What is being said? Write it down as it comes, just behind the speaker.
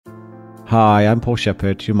Hi, I'm Paul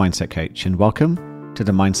Shepherd, your mindset coach, and welcome to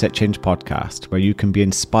the Mindset Change podcast, where you can be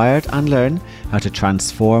inspired and learn how to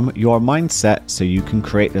transform your mindset so you can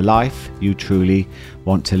create the life you truly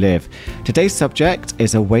want to live. Today's subject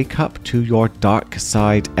is a wake up to your dark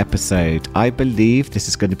side episode. I believe this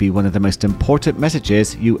is going to be one of the most important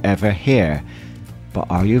messages you ever hear. But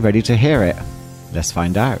are you ready to hear it? Let's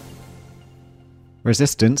find out.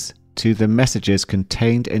 Resistance to the messages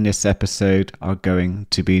contained in this episode are going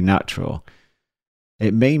to be natural.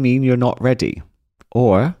 It may mean you're not ready,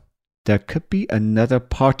 or there could be another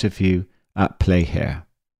part of you at play here,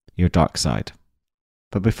 your dark side.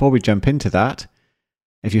 But before we jump into that,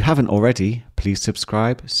 if you haven't already, please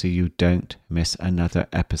subscribe so you don't miss another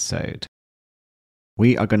episode.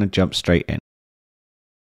 We are going to jump straight in.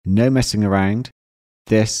 No messing around.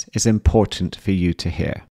 This is important for you to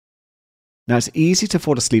hear. Now, it's easy to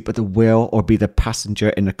fall asleep at the wheel or be the passenger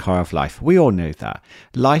in the car of life. We all know that.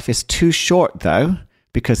 Life is too short, though,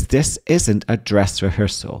 because this isn't a dress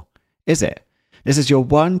rehearsal, is it? This is your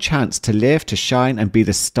one chance to live, to shine, and be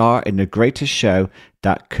the star in the greatest show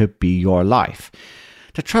that could be your life.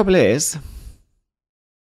 The trouble is,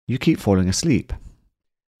 you keep falling asleep.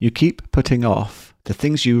 You keep putting off the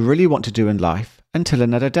things you really want to do in life until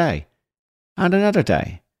another day, and another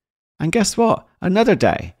day. And guess what? Another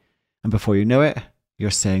day. And before you know it, you're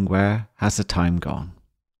saying, where has the time gone?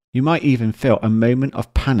 You might even feel a moment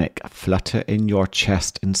of panic flutter in your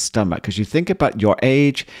chest and stomach as you think about your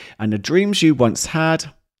age and the dreams you once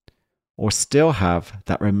had or still have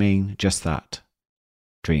that remain just that,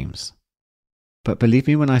 dreams. But believe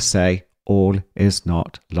me when I say all is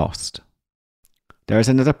not lost. There is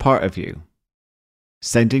another part of you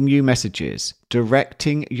sending you messages,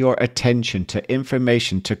 directing your attention to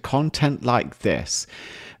information, to content like this.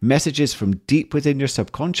 Messages from deep within your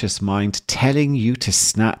subconscious mind telling you to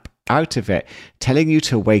snap out of it, telling you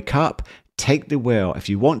to wake up, take the wheel if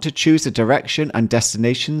you want to choose a direction and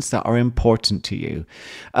destinations that are important to you.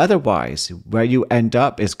 Otherwise, where you end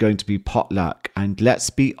up is going to be potluck. And let's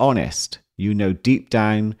be honest, you know deep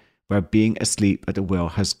down where being asleep at the wheel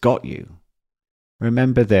has got you.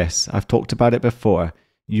 Remember this, I've talked about it before.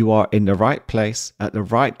 You are in the right place at the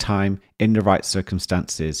right time in the right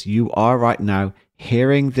circumstances. You are right now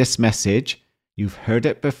hearing this message. You've heard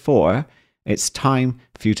it before. It's time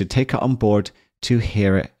for you to take it on board to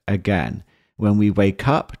hear it again. When we wake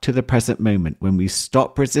up to the present moment, when we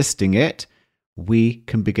stop resisting it, we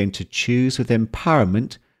can begin to choose with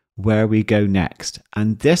empowerment where we go next.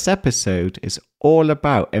 And this episode is all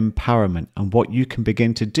about empowerment and what you can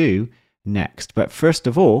begin to do next. But first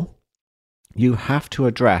of all, you have to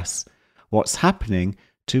address what's happening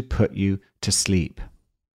to put you to sleep.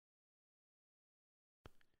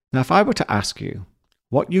 Now, if I were to ask you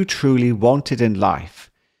what you truly wanted in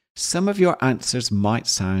life, some of your answers might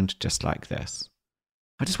sound just like this.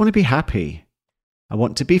 I just want to be happy. I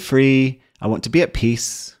want to be free. I want to be at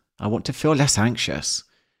peace. I want to feel less anxious.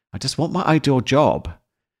 I just want my ideal job.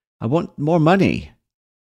 I want more money.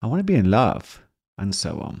 I want to be in love, and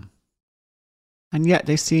so on. And yet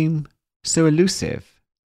they seem so elusive,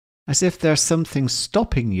 as if there's something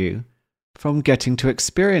stopping you from getting to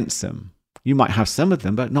experience them. You might have some of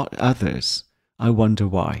them, but not others. I wonder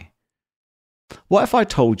why. What if I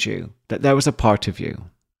told you that there was a part of you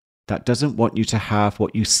that doesn't want you to have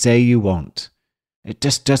what you say you want? It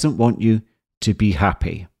just doesn't want you to be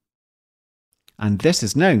happy. And this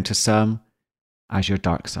is known to some as your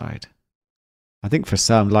dark side. I think for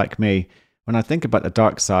some, like me, when I think about the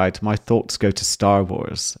dark side, my thoughts go to Star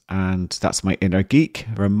Wars, and that's my inner geek,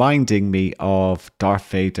 reminding me of Darth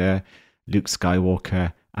Vader, Luke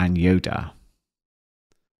Skywalker, and Yoda.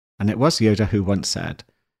 And it was Yoda who once said,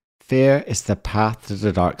 "Fear is the path to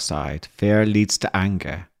the dark side. Fear leads to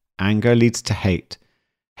anger. Anger leads to hate.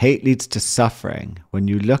 Hate leads to suffering. When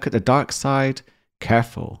you look at the dark side,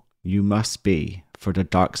 careful you must be, for the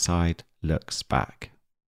dark side looks back."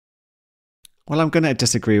 Well, I'm going to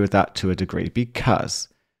disagree with that to a degree, because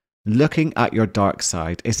looking at your dark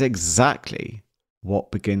side is exactly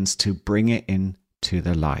what begins to bring it into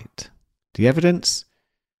the light. The evidence?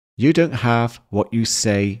 You don't have what you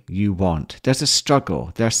say you want. There's a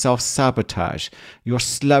struggle, there's self-sabotage. You're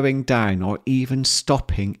slowing down or even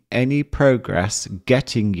stopping any progress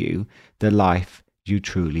getting you the life you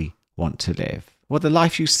truly want to live, or the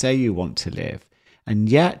life you say you want to live. And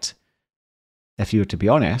yet, if you were to be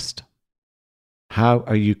honest, how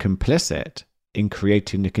are you complicit in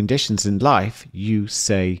creating the conditions in life you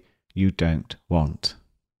say you don't want?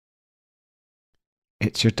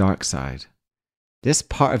 It's your dark side. This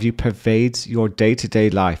part of you pervades your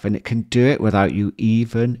day-to-day life, and it can do it without you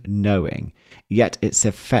even knowing. Yet its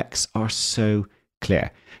effects are so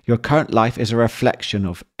clear. Your current life is a reflection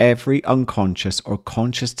of every unconscious or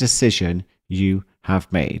conscious decision you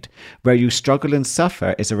have made. Where you struggle and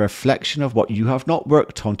suffer is a reflection of what you have not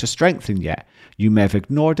worked on to strengthen yet. You may have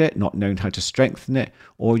ignored it, not known how to strengthen it,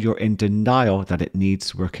 or you're in denial that it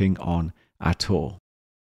needs working on at all.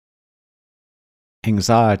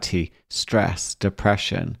 Anxiety, stress,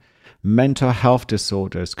 depression, mental health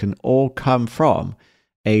disorders can all come from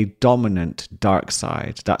a dominant dark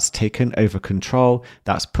side that's taken over control,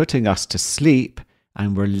 that's putting us to sleep,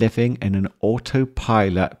 and we're living in an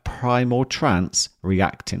autopilot primal trance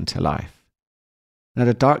reacting to life. Now,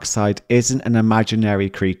 the dark side isn't an imaginary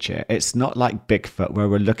creature. It's not like Bigfoot where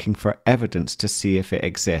we're looking for evidence to see if it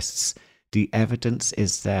exists. The evidence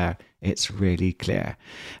is there. It's really clear.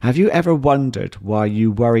 Have you ever wondered why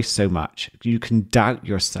you worry so much? You can doubt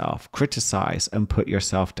yourself, criticize, and put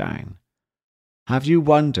yourself down. Have you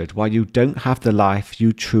wondered why you don't have the life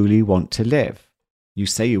you truly want to live? You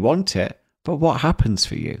say you want it, but what happens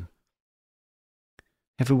for you?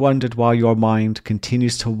 Have you wondered why your mind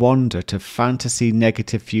continues to wander to fantasy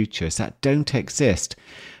negative futures that don't exist,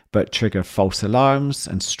 but trigger false alarms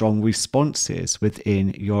and strong responses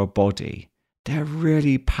within your body? They're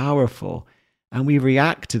really powerful, and we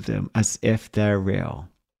react to them as if they're real.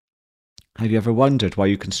 Have you ever wondered why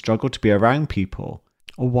you can struggle to be around people,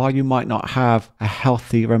 or why you might not have a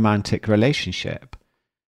healthy romantic relationship?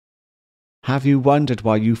 Have you wondered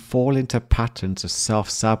why you fall into patterns of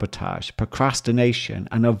self-sabotage, procrastination,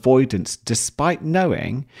 and avoidance despite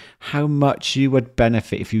knowing how much you would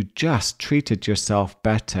benefit if you just treated yourself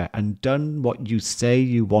better and done what you say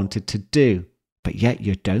you wanted to do, but yet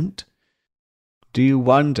you don't? Do you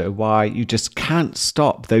wonder why you just can't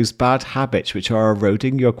stop those bad habits which are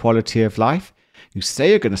eroding your quality of life? You say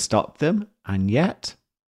you're going to stop them, and yet,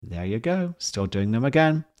 there you go, still doing them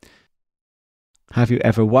again. Have you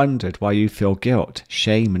ever wondered why you feel guilt,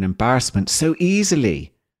 shame, and embarrassment so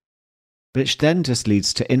easily? Which then just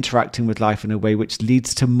leads to interacting with life in a way which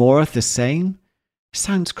leads to more of the same?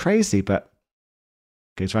 Sounds crazy, but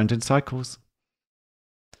goes round in cycles.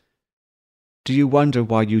 Do you wonder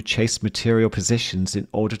why you chase material positions in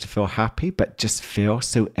order to feel happy, but just feel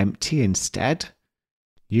so empty instead?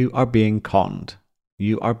 You are being conned.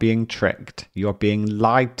 You are being tricked. You are being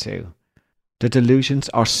lied to. The delusions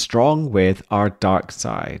are strong with our dark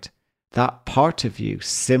side. That part of you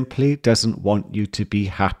simply doesn't want you to be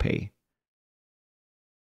happy.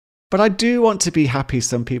 But I do want to be happy,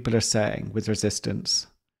 some people are saying, with resistance.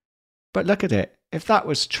 But look at it. If that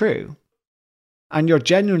was true, and you're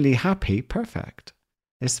genuinely happy, perfect.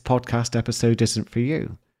 This podcast episode isn't for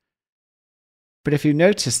you. But if you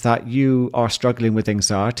notice that you are struggling with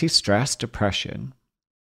anxiety, stress, depression,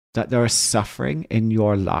 that there is suffering in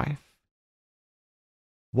your life,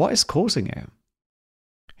 what is causing it?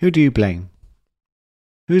 Who do you blame?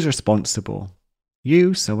 Who's responsible?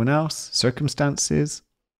 You, someone else, circumstances?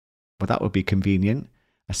 Well, that would be convenient,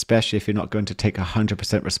 especially if you're not going to take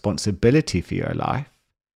 100% responsibility for your life.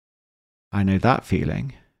 I know that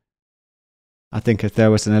feeling. I think if there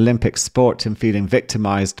was an Olympic sport in feeling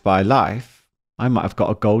victimized by life, I might have got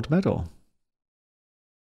a gold medal.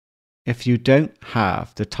 If you don't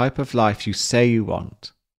have the type of life you say you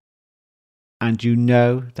want, and you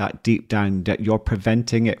know that deep down that you're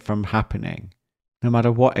preventing it from happening, no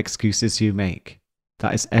matter what excuses you make,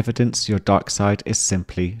 that is evidence your dark side is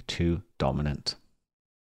simply too dominant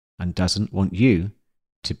and doesn't want you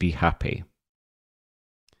to be happy.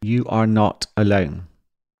 You are not alone.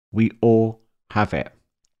 We all have it.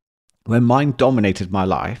 When mine dominated my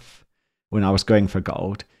life, when I was going for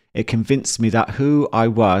gold, it convinced me that who I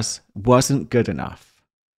wasn't good enough.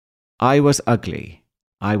 I was ugly.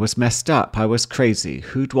 I was messed up. I was crazy.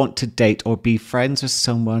 Who'd want to date or be friends with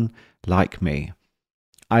someone like me?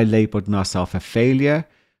 I labelled myself a failure,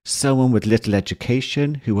 someone with little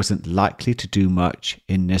education who wasn't likely to do much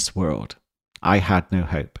in this world. I had no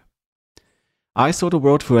hope. I saw the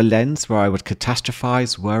world through a lens where I would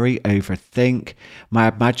catastrophize, worry, overthink. My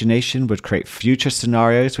imagination would create future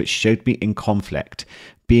scenarios which showed me in conflict.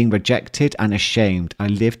 Being rejected and ashamed, I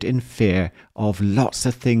lived in fear of lots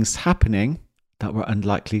of things happening that were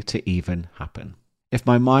unlikely to even happen. If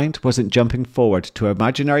my mind wasn't jumping forward to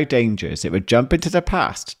imaginary dangers, it would jump into the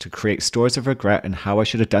past to create stories of regret and how I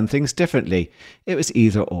should have done things differently. It was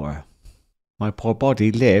either or. My poor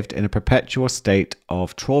body lived in a perpetual state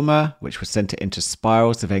of trauma, which was sent it into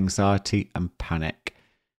spirals of anxiety and panic.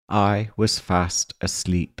 I was fast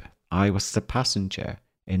asleep. I was the passenger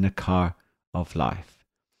in a car of life.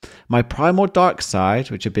 My primal dark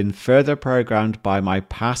side, which had been further programmed by my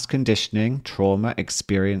past conditioning, trauma,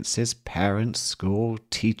 experiences, parents, school,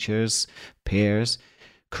 teachers, peers,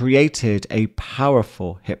 created a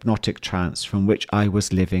powerful hypnotic trance from which I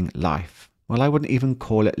was living life. Well, I wouldn't even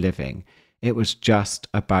call it living. It was just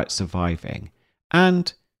about surviving.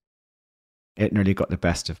 And it nearly got the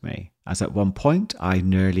best of me, as at one point I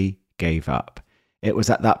nearly gave up. It was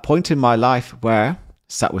at that point in my life where,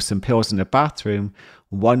 sat with some pills in the bathroom,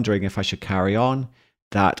 wondering if I should carry on,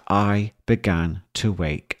 that I began to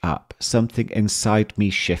wake up. Something inside me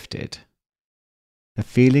shifted. The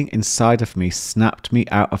feeling inside of me snapped me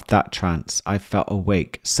out of that trance. I felt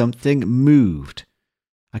awake. Something moved.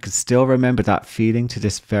 I can still remember that feeling to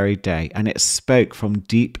this very day, and it spoke from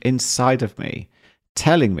deep inside of me,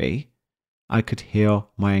 telling me I could heal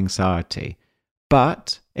my anxiety,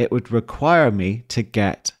 but it would require me to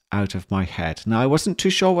get out of my head. Now, I wasn't too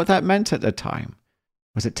sure what that meant at the time.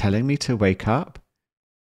 Was it telling me to wake up?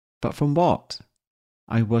 But from what?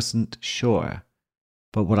 I wasn't sure.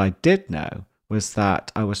 But what I did know was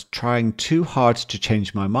that I was trying too hard to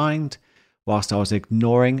change my mind, whilst I was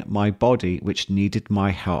ignoring my body, which needed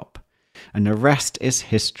my help. And the rest is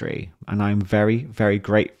history, and I'm very, very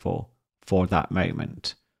grateful for that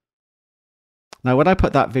moment. Now, when I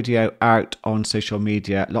put that video out on social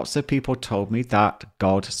media, lots of people told me that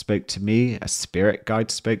God spoke to me, a spirit guide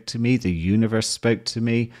spoke to me, the universe spoke to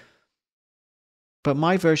me. But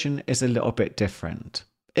my version is a little bit different.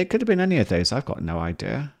 It could have been any of those, I've got no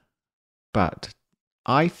idea. But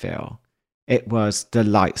I feel it was the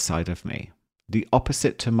light side of me, the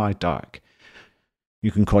opposite to my dark. You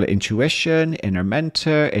can call it intuition, inner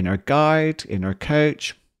mentor, inner guide, inner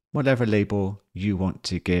coach, whatever label you want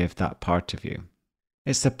to give that part of you.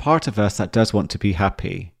 It's the part of us that does want to be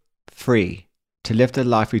happy, free, to live the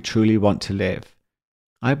life we truly want to live.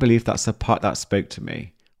 I believe that's the part that spoke to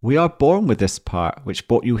me. We are born with this part, which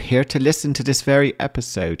brought you here to listen to this very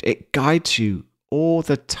episode. It guides you all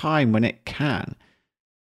the time when it can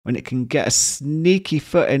get a sneaky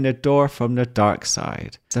foot in the door from the dark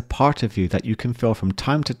side. It's a part of you that you can feel from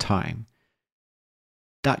time to time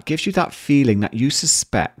that gives you that feeling that you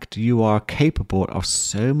suspect you are capable of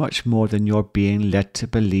so much more than you're being led to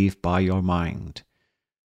believe by your mind.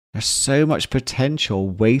 There's so much potential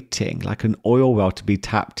waiting like an oil well to be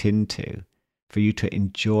tapped into for you to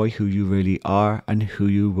enjoy who you really are and who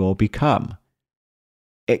you will become.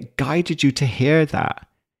 It guided you to hear that.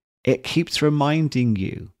 It keeps reminding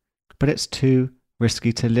you, but it's too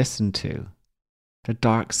risky to listen to. The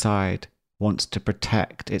dark side wants to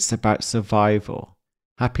protect. It's about survival.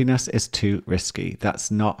 Happiness is too risky.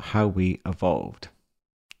 That's not how we evolved.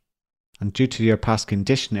 And due to your past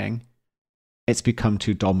conditioning, it's become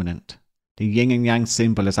too dominant. The yin and yang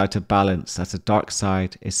symbol is out of balance as the dark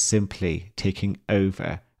side is simply taking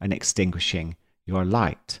over and extinguishing your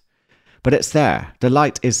light. But it's there. The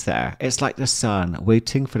light is there. It's like the sun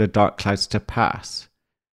waiting for the dark clouds to pass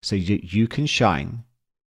so you can shine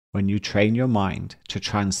when you train your mind to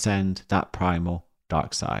transcend that primal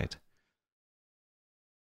dark side.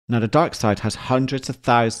 Now, the dark side has hundreds of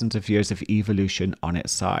thousands of years of evolution on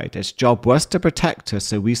its side. Its job was to protect us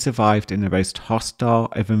so we survived in the most hostile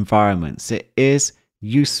of environments. It is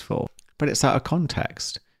useful, but it's out of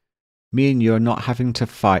context. Me and you are not having to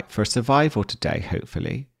fight for survival today,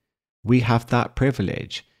 hopefully. We have that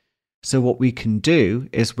privilege. So what we can do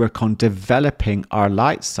is work on developing our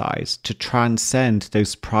light sides to transcend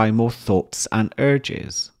those primal thoughts and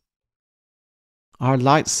urges. Our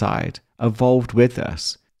light side evolved with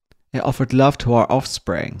us. It offered love to our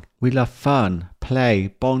offspring. We love fun,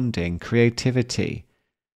 play, bonding, creativity.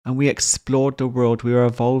 And we explored the world we were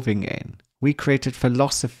evolving in. We created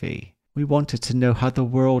philosophy. We wanted to know how the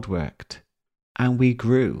world worked. And we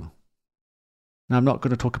grew. Now, I'm not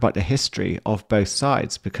going to talk about the history of both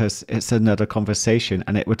sides because it's another conversation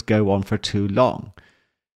and it would go on for too long.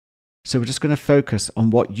 So we're just going to focus on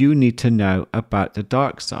what you need to know about the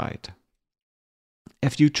dark side.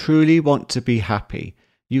 If you truly want to be happy,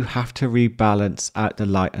 you have to rebalance out the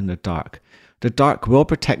light and the dark. The dark will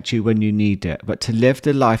protect you when you need it, but to live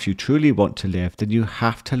the life you truly want to live, then you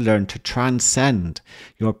have to learn to transcend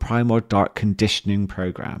your primal dark conditioning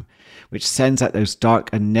program, which sends out those dark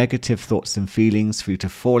and negative thoughts and feelings for you to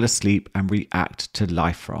fall asleep and react to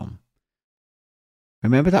life from.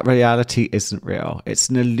 Remember that reality isn't real. It's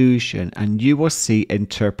an illusion, and you will see,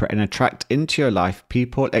 interpret, and attract into your life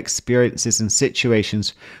people, experiences, and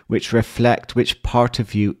situations which reflect which part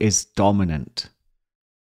of you is dominant.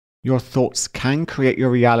 Your thoughts can create your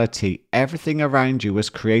reality. Everything around you was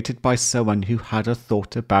created by someone who had a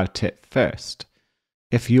thought about it first.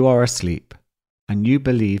 If you are asleep and you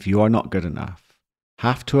believe you are not good enough,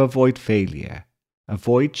 have to avoid failure,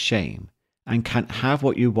 avoid shame, and can't have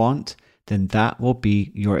what you want, then that will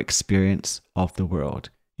be your experience of the world.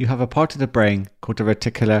 You have a part of the brain called the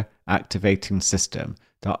reticular activating system,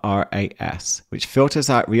 the RAS, which filters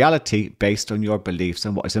out reality based on your beliefs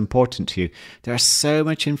and what is important to you. There's so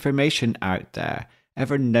much information out there.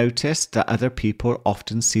 Ever notice that other people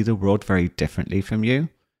often see the world very differently from you?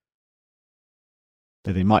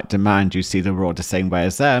 That they might demand you see the world the same way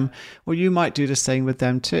as them, or you might do the same with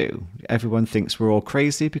them too. Everyone thinks we're all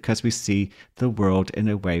crazy because we see the world in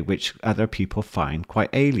a way which other people find quite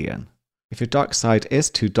alien. If your dark side is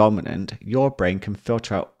too dominant, your brain can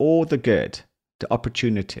filter out all the good, the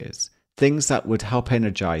opportunities, things that would help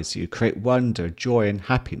energize you, create wonder, joy, and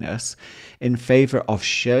happiness, in favor of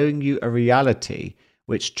showing you a reality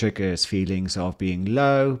which triggers feelings of being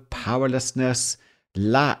low, powerlessness,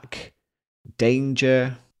 lack,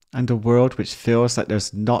 danger, and a world which feels like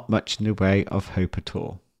there's not much in the way of hope at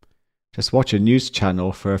all. Just watch a news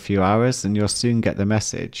channel for a few hours and you'll soon get the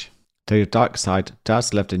message. Though your dark side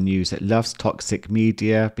does love the news, it loves toxic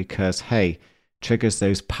media because, hey, triggers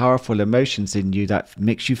those powerful emotions in you that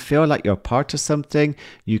makes you feel like you're part of something.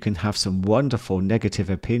 You can have some wonderful negative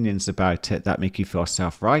opinions about it that make you feel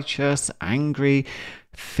self-righteous, angry,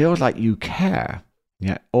 feel like you care.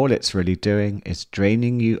 Yet all it's really doing is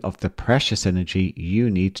draining you of the precious energy you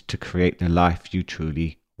need to create the life you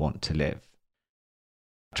truly want to live.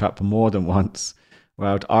 Trapped more than once where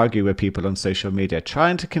I would argue with people on social media,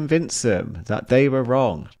 trying to convince them that they were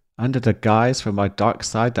wrong, under the guise from my dark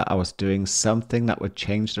side that I was doing something that would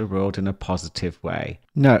change the world in a positive way.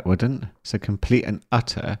 No, it wouldn't. It's a complete and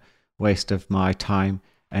utter waste of my time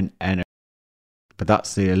and energy. But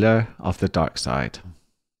that's the allure of the dark side.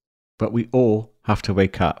 But we all have to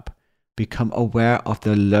wake up, become aware of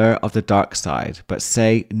the lure of the dark side, but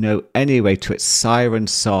say no anyway to its siren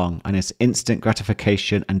song and its instant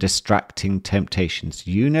gratification and distracting temptations.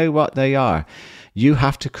 You know what they are. You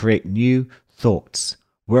have to create new thoughts.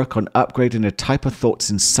 Work on upgrading the type of thoughts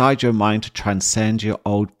inside your mind to transcend your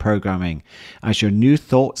old programming, as your new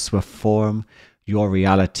thoughts will form your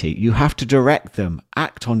reality. You have to direct them,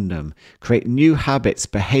 act on them, create new habits,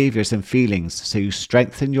 behaviors, and feelings so you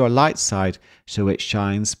strengthen your light side so it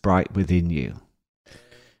shines bright within you.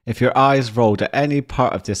 If your eyes rolled at any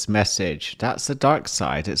part of this message, that's the dark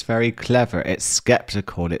side. It's very clever, it's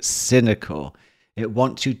skeptical, it's cynical. It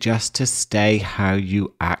wants you just to stay how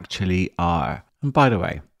you actually are. And by the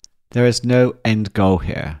way, there is no end goal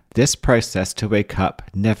here. This process to wake up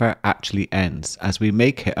never actually ends, as we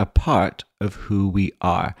make it a part of who we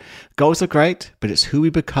are. Goals are great, but it's who we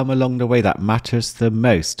become along the way that matters the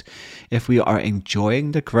most. If we are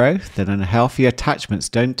enjoying the growth, then unhealthy attachments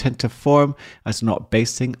don't tend to form, as not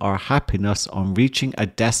basing our happiness on reaching a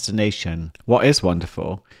destination. What is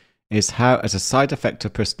wonderful is how, as a side effect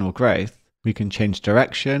of personal growth, we can change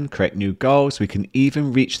direction, create new goals. We can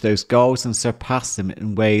even reach those goals and surpass them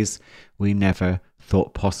in ways we never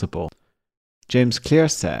thought possible. James Clear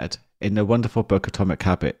said in the wonderful book Atomic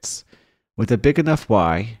Habits, with a big enough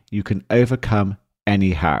why, you can overcome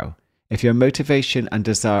any how. If your motivation and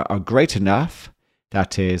desire are great enough,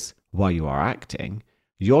 that is, why you are acting,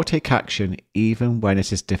 you'll take action even when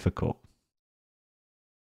it is difficult.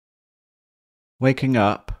 Waking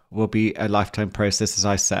up will be a lifetime process, as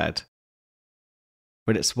I said,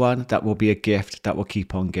 but it's one that will be a gift that will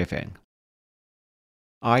keep on giving.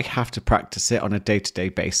 I have to practice it on a day-to-day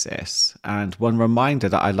basis. And one reminder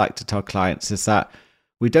that I like to tell clients is that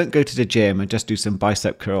we don't go to the gym and just do some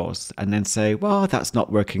bicep curls and then say, well, that's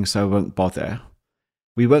not working, so I won't bother.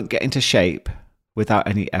 We won't get into shape without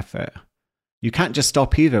any effort. You can't just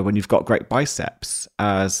stop either when you've got great biceps,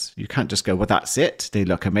 as you can't just go, well, that's it. They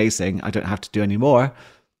look amazing. I don't have to do any more,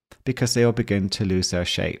 because they will begin to lose their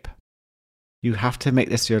shape. You have to make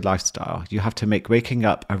this your lifestyle. You have to make waking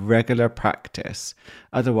up a regular practice.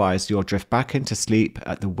 Otherwise, you'll drift back into sleep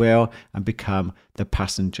at the wheel and become the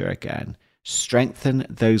passenger again. Strengthen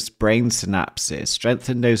those brain synapses.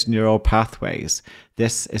 Strengthen those neural pathways.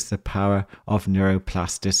 This is the power of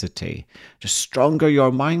neuroplasticity. The stronger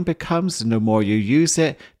your mind becomes and the more you use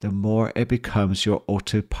it, the more it becomes your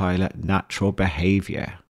autopilot natural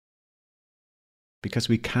behavior. Because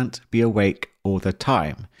we can't be awake all the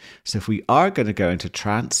time. So if we are going to go into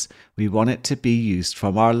trance, we want it to be used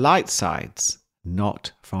from our light sides,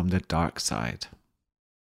 not from the dark side.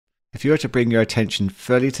 If you were to bring your attention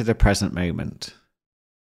fully to the present moment,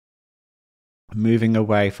 moving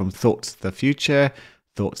away from thoughts of the future,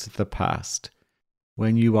 thoughts of the past,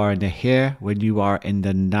 when you are in the here, when you are in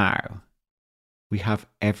the now, we have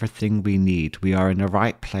everything we need. We are in the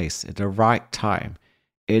right place at the right time,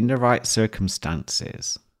 in the right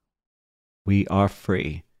circumstances. We are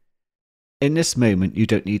free. In this moment, you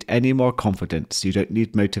don't need any more confidence. You don't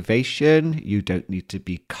need motivation. You don't need to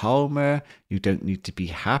be calmer. You don't need to be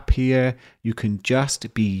happier. You can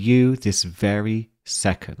just be you this very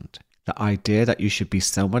second. The idea that you should be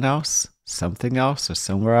someone else, something else, or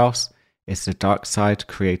somewhere else is the dark side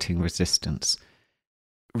creating resistance.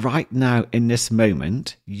 Right now, in this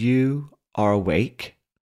moment, you are awake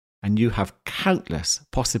and you have countless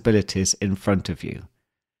possibilities in front of you.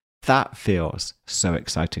 That feels so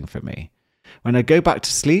exciting for me. When I go back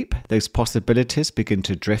to sleep, those possibilities begin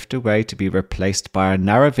to drift away to be replaced by a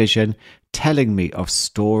narrow vision telling me of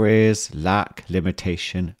stories, lack,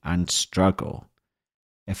 limitation, and struggle.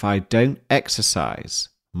 If I don't exercise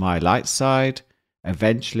my light side,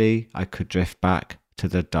 eventually I could drift back to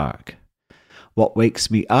the dark. What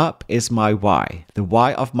wakes me up is my why, the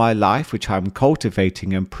why of my life, which I'm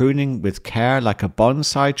cultivating and pruning with care like a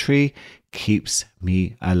bonsai tree, keeps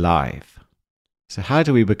me alive. So how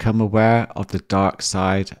do we become aware of the dark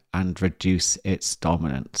side and reduce its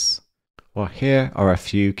dominance? Well, here are a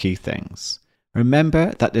few key things.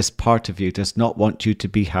 Remember that this part of you does not want you to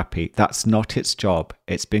be happy. That's not its job.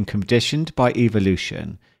 It's been conditioned by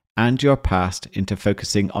evolution and your past into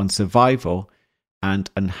focusing on survival and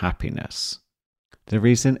unhappiness. The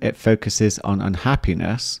reason it focuses on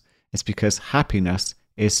unhappiness is because happiness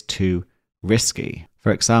is too risky.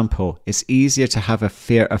 For example, it's easier to have a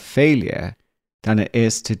fear of failure than it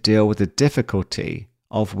is to deal with the difficulty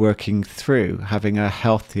of working through having a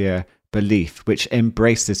healthier belief which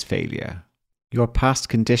embraces failure. Your past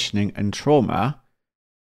conditioning and trauma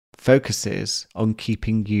focuses on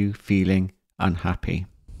keeping you feeling unhappy.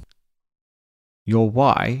 Your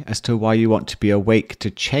why as to why you want to be awake to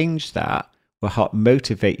change that will help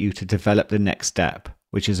motivate you to develop the next step,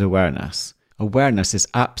 which is awareness. Awareness is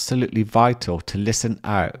absolutely vital to listen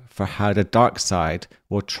out for how the dark side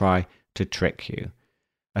will try to trick you.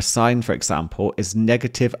 A sign, for example, is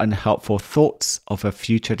negative, unhelpful thoughts of a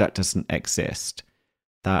future that doesn't exist.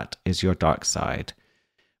 That is your dark side.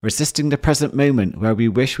 Resisting the present moment where we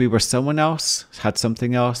wish we were someone else, had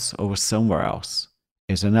something else, or was somewhere else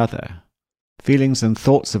is another. Feelings and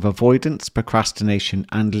thoughts of avoidance, procrastination,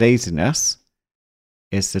 and laziness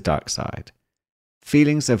is the dark side.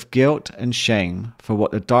 Feelings of guilt and shame for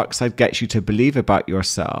what the dark side gets you to believe about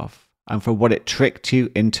yourself and for what it tricked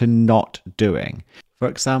you into not doing. For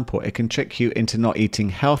example, it can trick you into not eating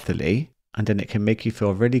healthily, and then it can make you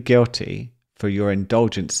feel really guilty for your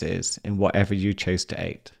indulgences in whatever you chose to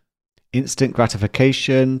eat. Instant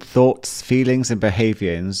gratification, thoughts, feelings, and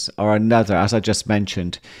behaviors are another, as I just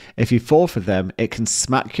mentioned. If you fall for them, it can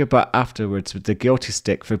smack your butt afterwards with the guilty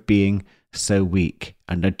stick for being so weak,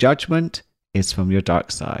 and the judgment is from your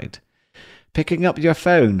dark side. Picking up your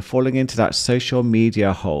phone, falling into that social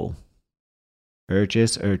media hole.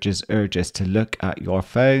 Urges to look at your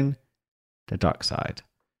phone, the dark side.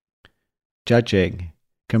 Judging,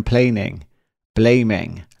 complaining,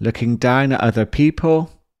 blaming, looking down at other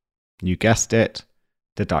people, you guessed it,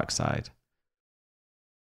 the dark side.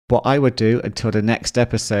 What I would do until the next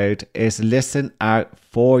episode is listen out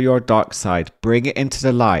for your dark side, bring it into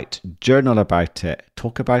the light, journal about it,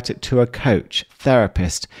 talk about it to a coach,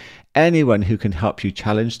 therapist, anyone who can help you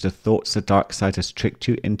challenge the thoughts the dark side has tricked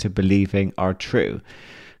you into believing are true,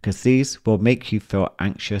 because these will make you feel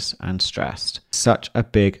anxious and stressed. Such a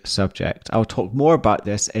big subject. I'll talk more about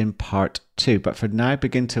this in part 2, but for now,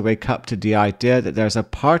 begin to wake up to the idea that there's a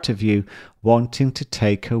part of you wanting to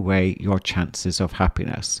take away your chances of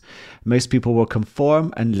happiness. Most people will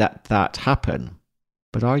conform and let that happen.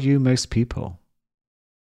 But are you most people?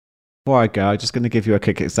 Before I go, I'm just going to give you a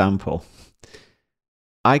quick example.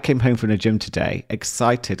 I came home from the gym today,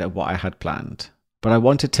 excited at what I had planned, but I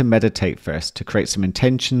wanted to meditate first to create some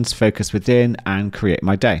intentions, focus within, and create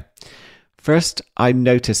my day. First, I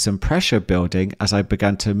noticed some pressure building as I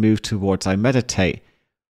began to move towards I meditate,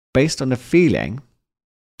 based on the feeling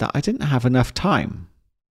that I didn't have enough time.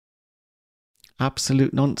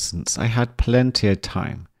 Absolute nonsense. I had plenty of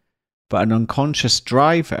time, but an unconscious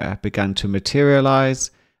driver began to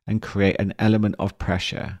materialize and create an element of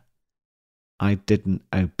pressure. I didn't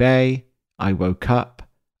obey, I woke up,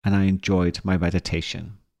 and I enjoyed my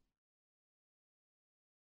meditation.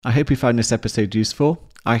 I hope you found this episode useful.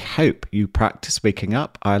 I hope you practice waking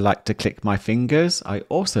up. I like to click my fingers. I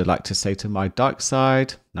also like to say to my dark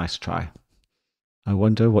side, nice try. I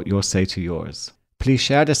wonder what you'll say to yours. Please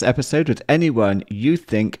share this episode with anyone you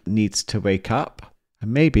think needs to wake up,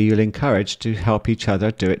 and maybe you'll encourage to help each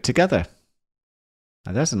other do it together.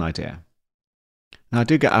 Now there's an idea. Now, I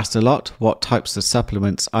do get asked a lot what types of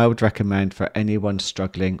supplements I would recommend for anyone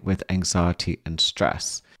struggling with anxiety and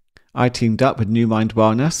stress. I teamed up with New Mind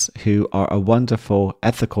Wellness, who are a wonderful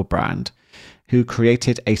ethical brand, who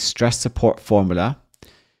created a stress support formula.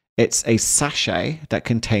 It's a sachet that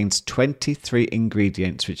contains 23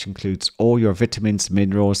 ingredients, which includes all your vitamins,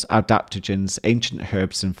 minerals, adaptogens, ancient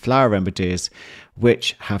herbs, and flower remedies,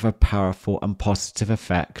 which have a powerful and positive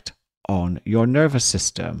effect on your nervous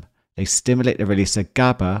system. They stimulate the release of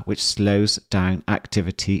GABA, which slows down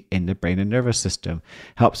activity in the brain and nervous system,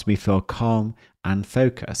 helps me feel calm and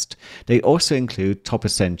focused. They also include top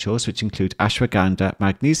essentials, which include ashwagandha,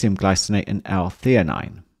 magnesium glycinate, and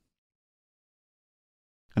L-theanine.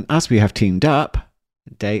 And as we have teamed up,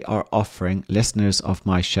 they are offering listeners of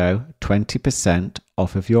my show 20%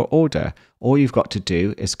 off of your order. All you've got to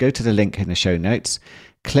do is go to the link in the show notes,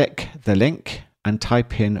 click the link, and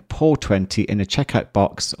type in Paul20 in the checkout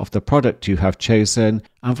box of the product you have chosen.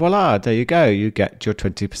 And voila, there you go. You get your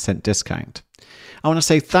 20% discount. I want to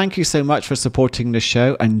say thank you so much for supporting the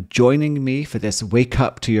show and joining me for this Wake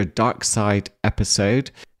Up to Your Dark Side episode.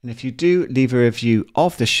 And if you do leave a review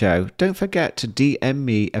of the show, don't forget to DM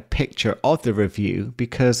me a picture of the review,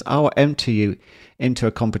 because I'll enter you into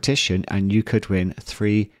a competition and you could win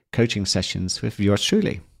 3 coaching sessions with yours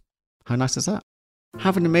truly. How nice is that?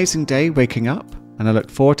 Have an amazing day waking up, and I look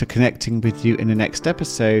forward to connecting with you in the next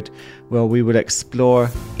episode, where we will explore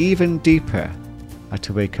even deeper how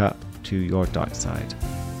to wake up to your dark side.